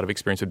a lot of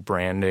experience with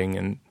branding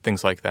and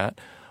things like that.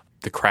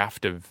 The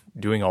craft of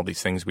doing all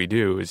these things we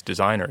do as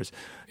designers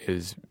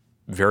is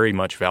very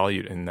much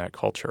valued in that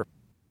culture.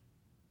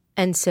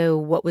 And so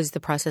what was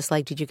the process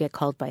like? Did you get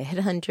called by a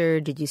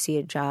headhunter? Did you see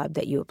a job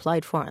that you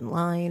applied for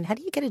online? How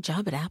do you get a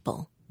job at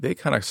Apple? They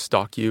kind of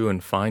stalk you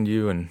and find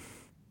you and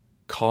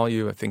call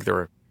you. I think there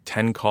were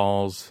 10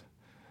 calls.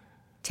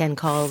 10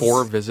 calls?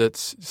 4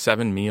 visits,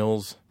 7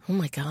 meals. Oh,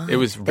 my God. It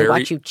was they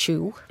watch you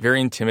chew?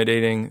 Very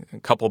intimidating. A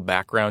couple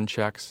background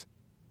checks.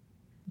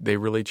 They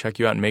really check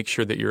you out and make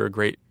sure that you're a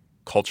great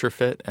culture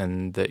fit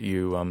and that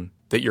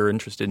you're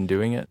interested in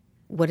doing it.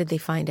 What did they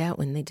find out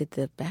when they did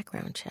the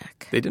background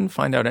check? They didn't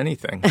find out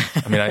anything.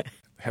 I mean, I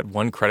had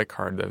one credit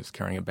card that I was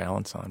carrying a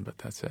balance on, but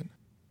that's it.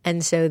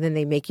 And so then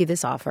they make you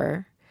this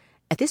offer.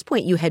 At this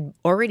point, you had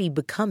already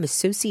become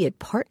associate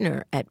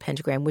partner at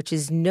Pentagram, which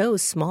is no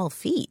small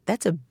feat.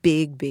 That's a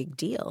big, big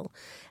deal.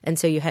 And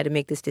so you had to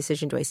make this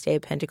decision. Do I stay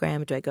at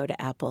Pentagram? Do I go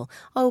to Apple?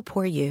 Oh,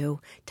 poor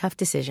you. Tough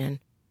decision.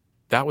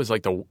 That was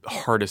like the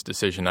hardest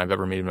decision I've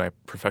ever made in my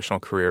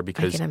professional career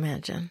because I can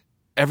imagine.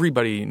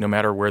 Everybody, no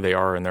matter where they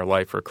are in their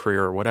life or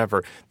career or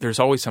whatever, there's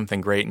always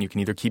something great, and you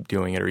can either keep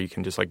doing it or you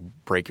can just like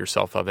break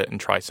yourself of it and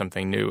try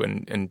something new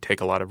and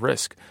take a lot of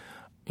risk.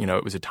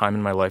 It was a time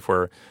in my life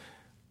where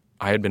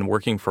I had been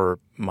working for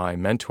my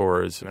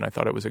mentors, and I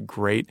thought it was a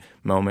great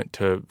moment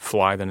to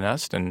fly the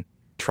nest and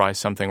try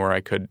something where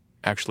I could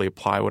actually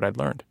apply what I'd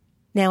learned.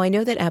 Now, I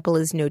know that Apple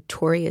is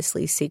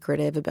notoriously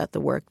secretive about the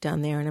work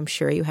done there, and I'm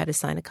sure you had to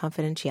sign a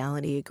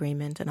confidentiality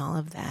agreement and all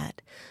of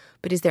that.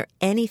 But is there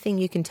anything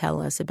you can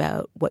tell us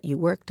about what you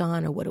worked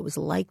on or what it was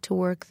like to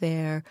work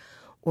there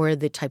or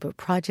the type of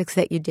projects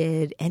that you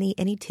did?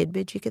 Any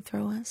tidbits you could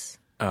throw us?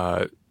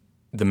 The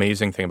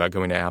amazing thing about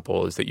going to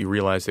Apple is that you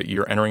realize that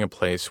you're entering a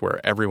place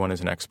where everyone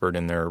is an expert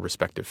in their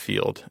respective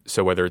field.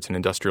 So whether it's an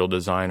industrial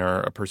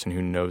designer, a person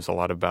who knows a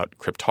lot about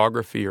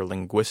cryptography or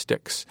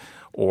linguistics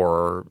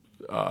or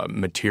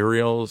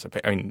materials,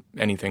 I mean,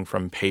 anything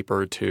from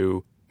paper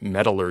to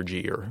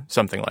metallurgy or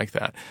something like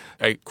that.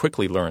 I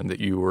quickly learned that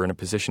you were in a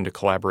position to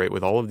collaborate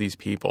with all of these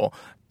people.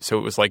 So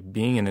it was like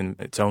being in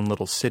its own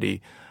little city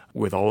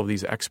with all of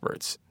these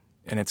experts.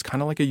 And it's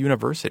kind of like a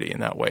university in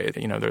that way.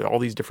 There are all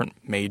these different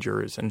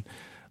majors, and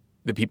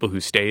the people who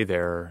stay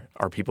there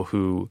are people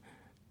who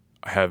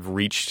have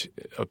reached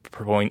a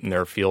point in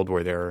their field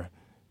where they're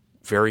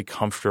very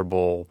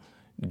comfortable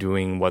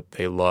doing what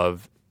they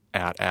love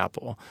at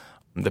Apple.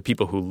 The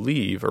people who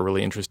leave are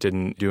really interested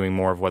in doing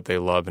more of what they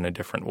love in a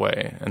different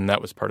way. And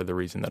that was part of the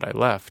reason that I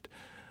left.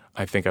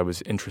 I think I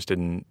was interested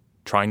in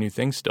trying new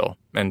things still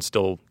and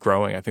still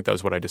growing. I think that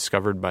was what I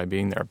discovered by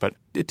being there. But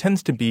it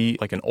tends to be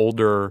like an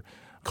older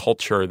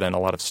culture than a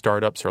lot of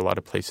startups or a lot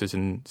of places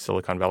in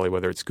Silicon Valley,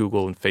 whether it's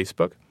Google and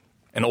Facebook.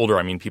 And older,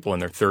 I mean people in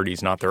their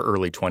 30s, not their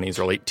early 20s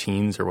or late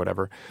teens or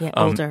whatever. Yeah,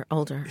 older,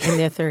 in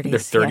their 30s. Their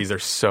 30s, they're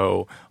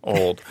so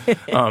old.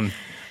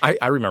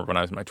 I remember when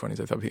I was in my 20s,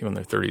 I thought people in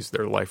their 30s,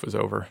 their life was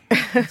over.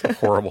 It's a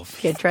horrible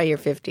Kid, try your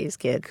 50s,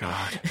 kid.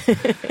 God.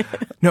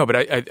 No, but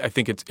I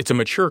think it's a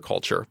mature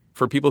culture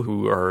for people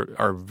who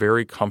are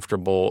very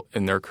comfortable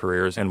in their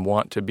careers and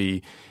want to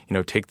be,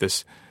 take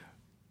this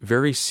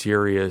very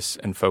serious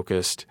and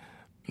focused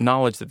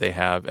knowledge that they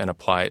have and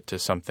apply it to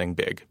something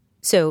big.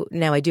 So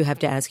now I do have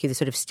to ask you the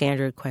sort of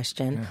standard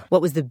question. Yeah.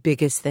 What was the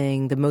biggest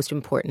thing, the most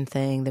important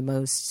thing, the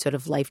most sort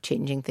of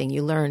life-changing thing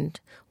you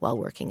learned while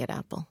working at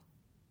Apple?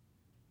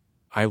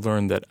 I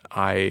learned that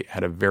I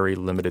had a very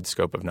limited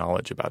scope of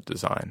knowledge about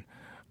design.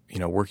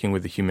 Working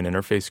with the human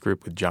interface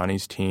group with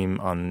Johnny's team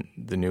on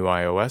the new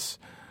iOS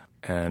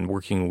and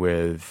working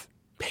with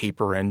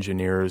paper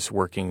engineers,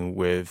 working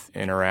with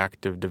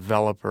interactive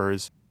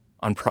developers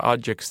on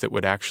projects that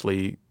would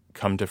actually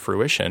come to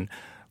fruition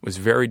was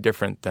very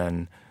different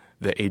than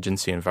the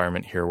agency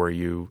environment here where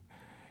you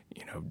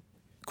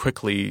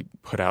quickly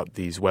put out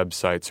these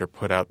websites or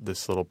put out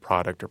this little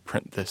product or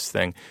print this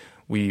thing.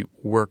 We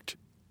worked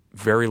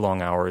very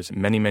long hours,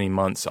 many, many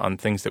months on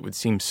things that would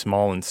seem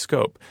small in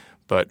scope,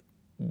 but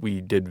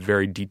we did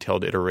very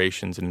detailed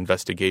iterations and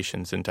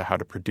investigations into how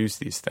to produce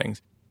these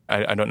things.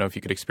 I don't know if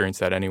you could experience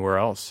that anywhere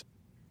else.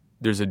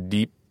 There's a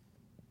deep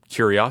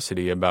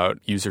curiosity about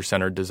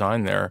user-centered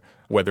design there,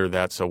 whether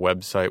that's a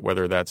website,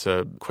 whether that's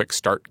a quick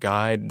start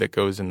guide that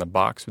goes in the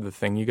box with the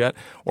thing you get,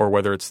 or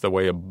whether it's the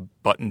way a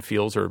button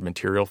feels or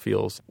material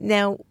feels.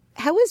 Now,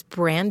 how is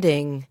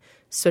branding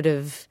sort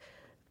of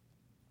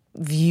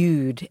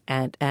viewed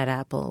at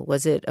Apple?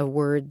 Was it a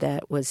word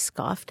that was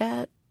scoffed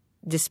at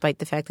despite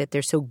the fact that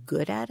they're so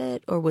good at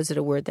it, or was it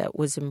a word that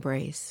was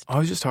embraced? I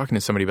was just talking to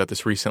somebody about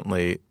this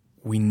recently.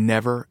 We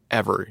never,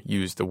 ever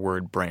used the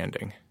word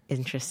branding.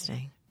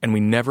 Interesting. And we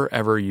never,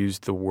 ever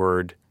used the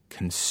word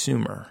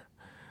consumer.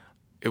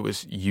 It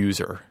was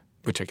user,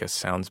 which I guess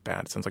sounds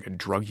bad. It sounds like a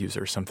drug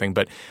user or something.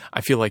 But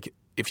I feel like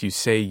if you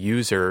say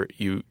user,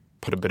 you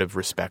put a bit of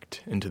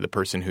respect into the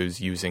person who's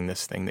using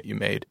this thing that you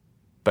made.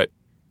 But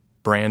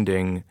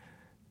branding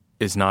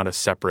is not a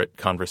separate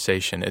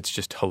conversation. It's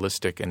just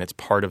holistic, and it's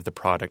part of the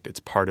product. It's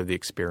part of the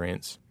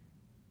experience.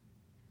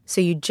 So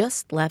you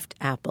just left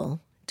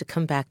Apple to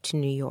come back to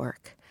New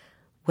York.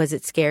 Was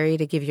it scary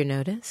to give your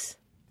notice?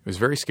 It was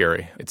very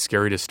scary. It's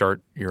scary to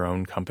start your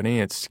own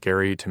company. It's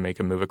scary to make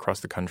a move across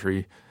the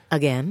country.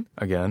 Again.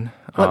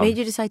 What made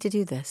you decide to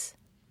do this?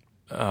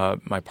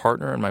 My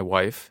partner and my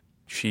wife,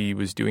 she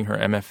was doing her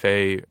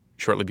MFA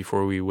shortly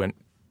before we went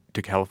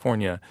to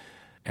California,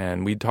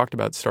 and we talked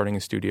about starting a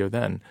studio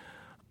then.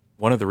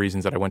 One of the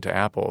reasons that I went to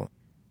Apple,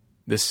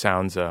 this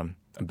sounds a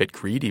bit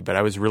greedy, but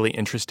I was really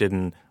interested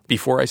in,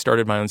 before I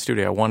started my own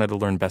studio, I wanted to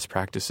learn best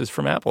practices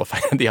from Apple if I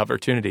had the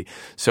opportunity.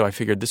 So I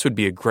figured this would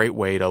be a great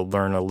way to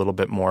learn a little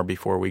bit more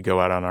before we go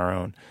out on our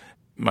own.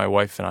 My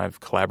wife and I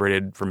have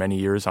collaborated for many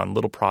years on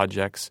little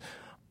projects.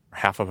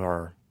 Half of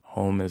our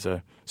home is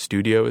a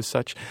studio as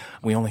such.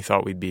 We only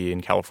thought we'd be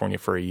in California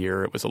for a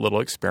year. It was a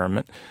little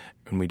experiment,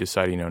 and we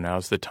decided,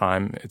 now's the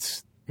time.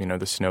 It's,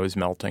 the snow is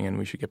melting and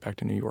we should get back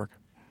to New York.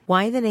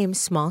 Why the name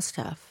Small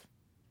Stuff?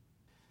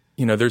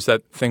 There's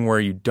that thing where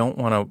you don't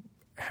want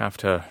to have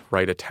to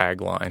write a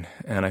tagline.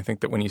 And I think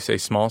that when you say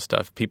small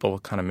stuff, people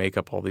kind of make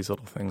up all these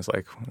little things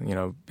like,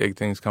 big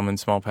things come in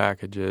small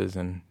packages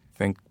and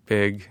think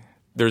big.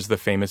 There's the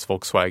famous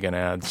Volkswagen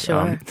ads.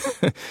 Sure.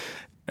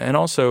 And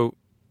also,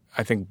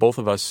 I think both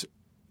of us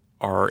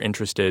are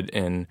interested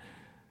in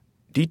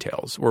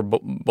details. We're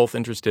both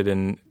interested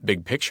in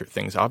big picture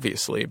things,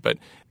 obviously, but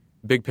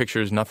big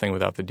picture is nothing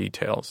without the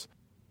details.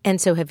 And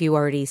so have you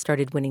already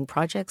started winning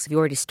projects? Have you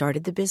already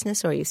started the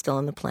business, or are you still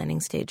in the planning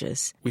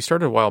stages? We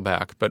started a while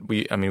back, but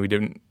we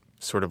didn't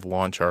sort of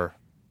launch our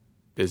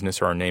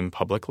business or our name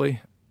publicly.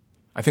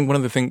 I think one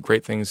of the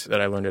great things that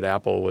I learned at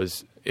Apple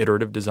was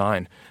iterative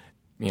design.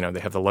 They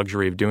have the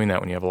luxury of doing that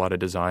when you have a lot of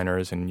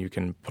designers and you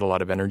can put a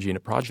lot of energy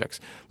into projects.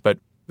 But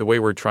the way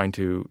we're trying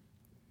to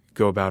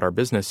go about our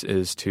business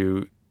is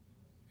to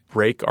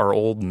break our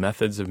old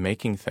methods of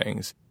making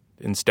things.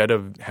 Instead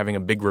of having a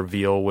big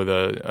reveal with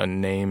a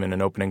name and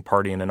an opening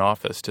party in an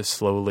office, to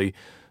slowly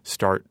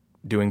start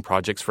doing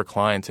projects for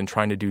clients and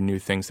trying to do new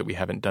things that we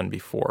haven't done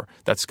before.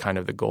 That's kind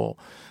of the goal.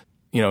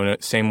 In the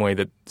same way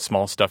that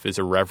small stuff is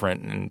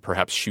irreverent and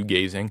perhaps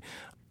shoegazing,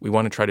 we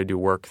want to try to do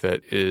work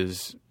that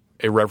is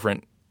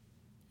irreverent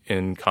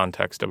in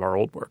context of our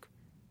old work.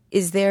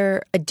 Is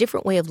there a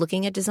different way of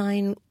looking at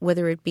design,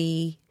 whether it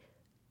be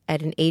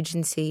at an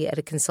agency, at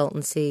a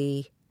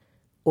consultancy,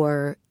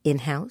 or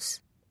in-house?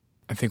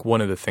 I think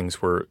one of the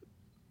things where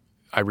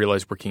I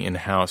realized working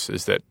in-house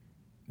is that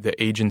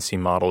the agency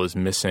model is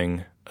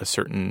missing a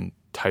certain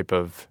type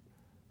of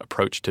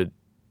approach to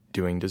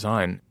doing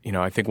design.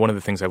 I think one of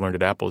the things I learned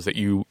at Apple is that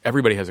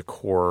everybody has a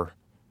core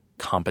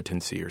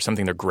competency or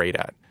something they're great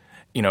at.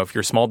 If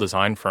you're a small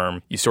design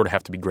firm, you sort of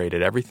have to be great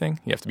at everything.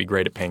 You have to be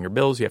great at paying your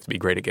bills. You have to be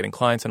great at getting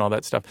clients and all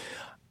that stuff.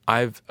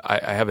 I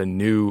have a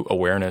new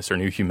awareness or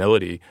new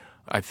humility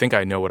I think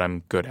I know what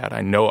I'm good at.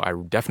 I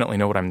definitely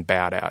know what I'm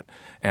bad at,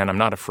 and I'm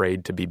not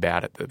afraid to be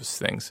bad at those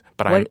things.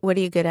 But what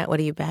are you good at? What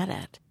are you bad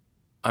at?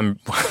 I'm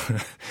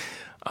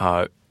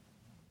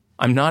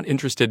not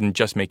interested in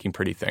just making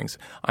pretty things.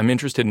 I'm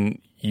interested in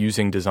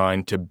using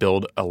design to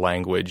build a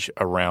language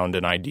around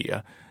an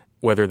idea,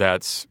 whether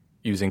that's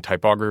using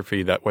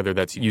typography, whether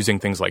that's using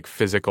things like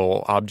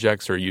physical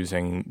objects or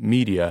using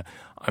media.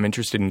 I'm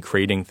interested in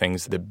creating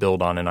things that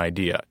build on an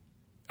idea.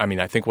 I mean,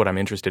 I think what I'm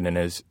interested in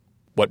is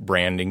what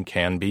branding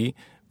can be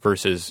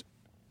versus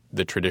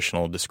the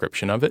traditional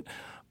description of it.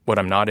 What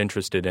I'm not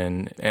interested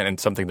in, and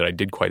something that I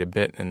did quite a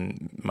bit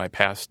in my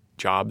past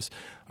jobs,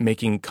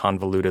 making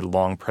convoluted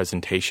long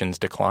presentations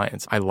to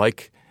clients. I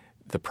like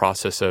the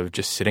process of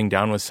just sitting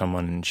down with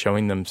someone and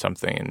showing them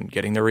something and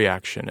getting their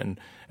reaction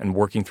and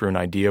working through an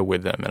idea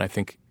with them. And I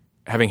think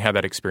having had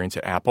that experience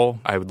at Apple,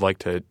 I would like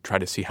to try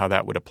to see how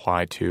that would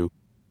apply to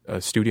a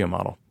studio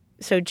model.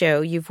 So, Joe,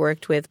 you've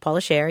worked with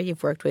Paula Scher,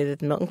 you've worked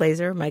with Milton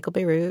Glaser, Michael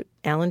Beirut,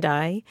 Alan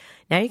Dye.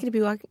 Now you're going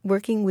to be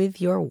working with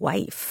your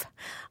wife,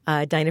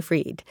 Dinah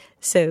Fried.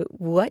 So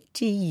what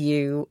do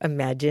you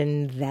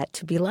imagine that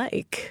to be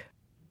like?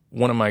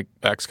 One of my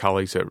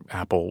ex-colleagues at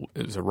Apple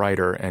is a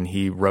writer, and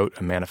he wrote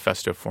a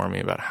manifesto for me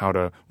about how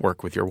to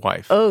work with your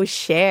wife. Oh,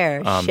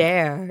 share.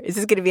 Is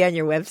this going to be on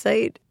your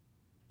website?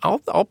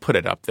 I'll put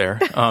it up there.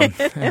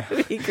 That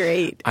would be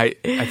great. I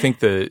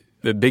think the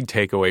big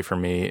takeaway for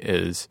me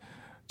is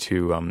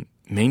to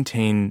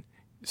maintain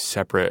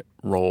separate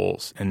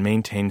roles and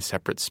maintain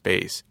separate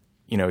space.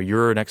 You know,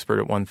 you're an expert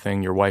at one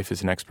thing, your wife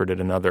is an expert at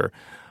another.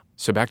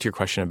 So back to your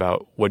question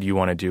about what do you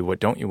want to do,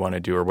 what don't you want to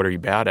do, or what are you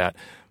bad at?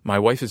 My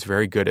wife is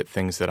very good at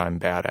things that I'm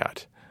bad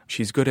at.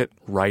 She's good at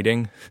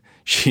writing,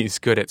 she's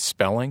good at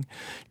spelling,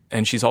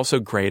 and she's also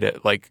great at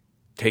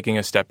taking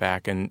a step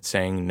back and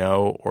saying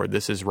no or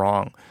this is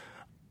wrong.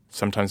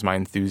 Sometimes my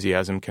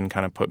enthusiasm can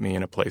kind of put me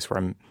in a place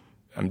where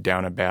I'm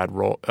down a bad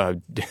road.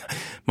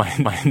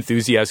 My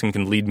enthusiasm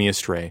can lead me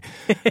astray.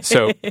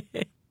 So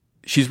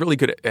she's really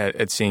good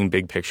at seeing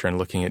big picture and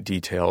looking at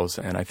details.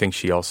 And I think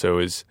she also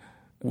is.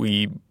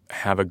 We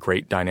have a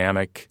great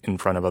dynamic in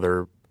front of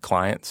other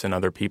clients and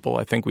other people.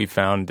 I think we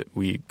found that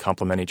we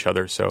complement each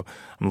other. So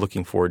I'm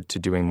looking forward to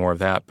doing more of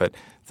that. But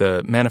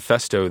the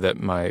manifesto that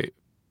my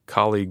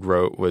colleague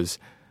wrote was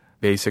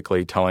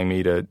basically telling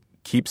me to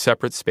keep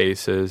separate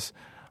spaces,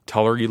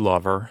 tell her you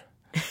love her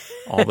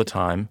all the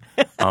time.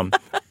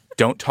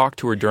 Don't talk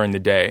to her during the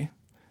day,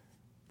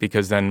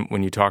 because then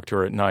when you talk to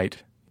her at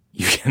night,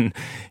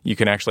 you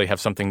can actually have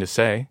something to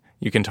say.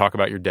 You can talk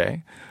about your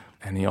day.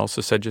 And he also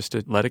said just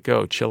to let it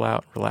go, chill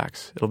out,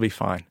 relax. It'll be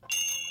fine.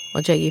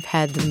 Well, Joe, you've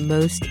had the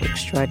most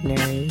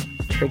extraordinary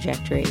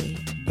trajectory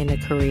in a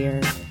career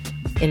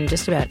in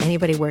just about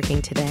anybody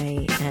working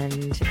today.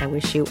 And I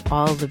wish you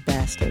all the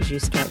best as you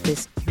start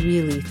this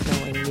really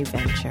thrilling new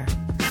venture.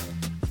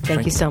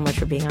 Thank you so much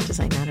for being on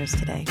Design Matters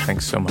today.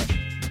 Thanks so much.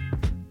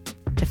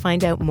 To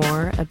find out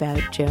more about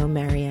Joe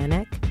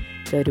Marianek,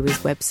 go to his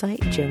website,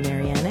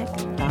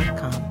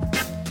 joemarianek.com.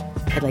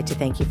 I'd like to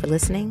thank you for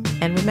listening.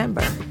 And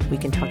remember, we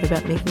can talk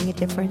about making a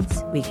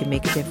difference, we can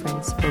make a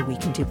difference, or we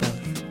can do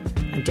both.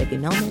 I'm Debbie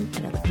Millman,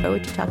 and I look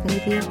forward to talking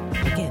with you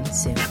again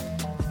soon.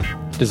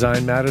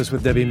 Design Matters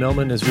with Debbie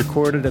Millman is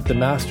recorded at the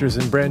Masters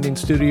in Branding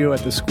Studio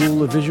at the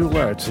School of Visual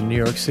Arts in New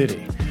York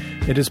City.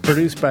 It is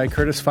produced by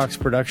Curtis Fox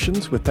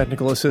Productions with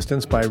technical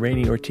assistance by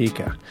Rainey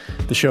Ortica.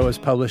 The show is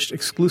published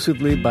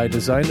exclusively by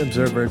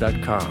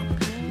DesignObserver.com.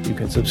 You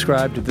can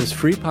subscribe to this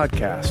free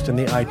podcast in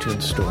the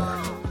iTunes Store.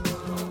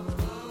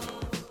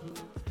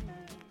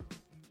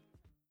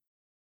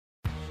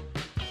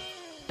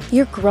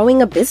 You're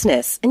growing a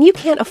business, and you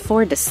can't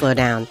afford to slow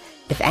down.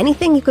 If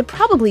anything, you could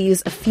probably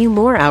use a few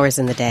more hours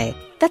in the day.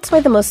 That's why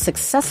the most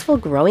successful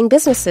growing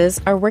businesses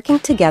are working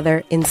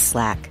together in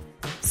Slack.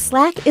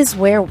 Slack is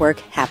where work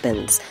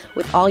happens,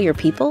 with all your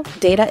people,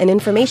 data, and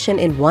information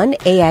in one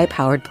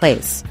AI-powered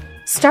place.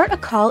 Start a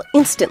call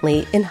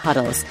instantly in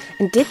huddles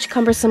and ditch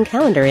cumbersome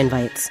calendar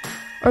invites.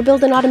 Or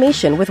build an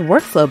automation with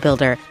Workflow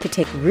Builder to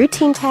take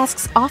routine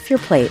tasks off your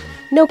plate,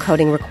 no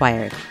coding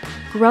required.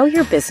 Grow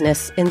your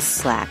business in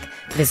Slack.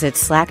 Visit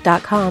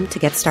slack.com to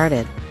get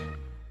started.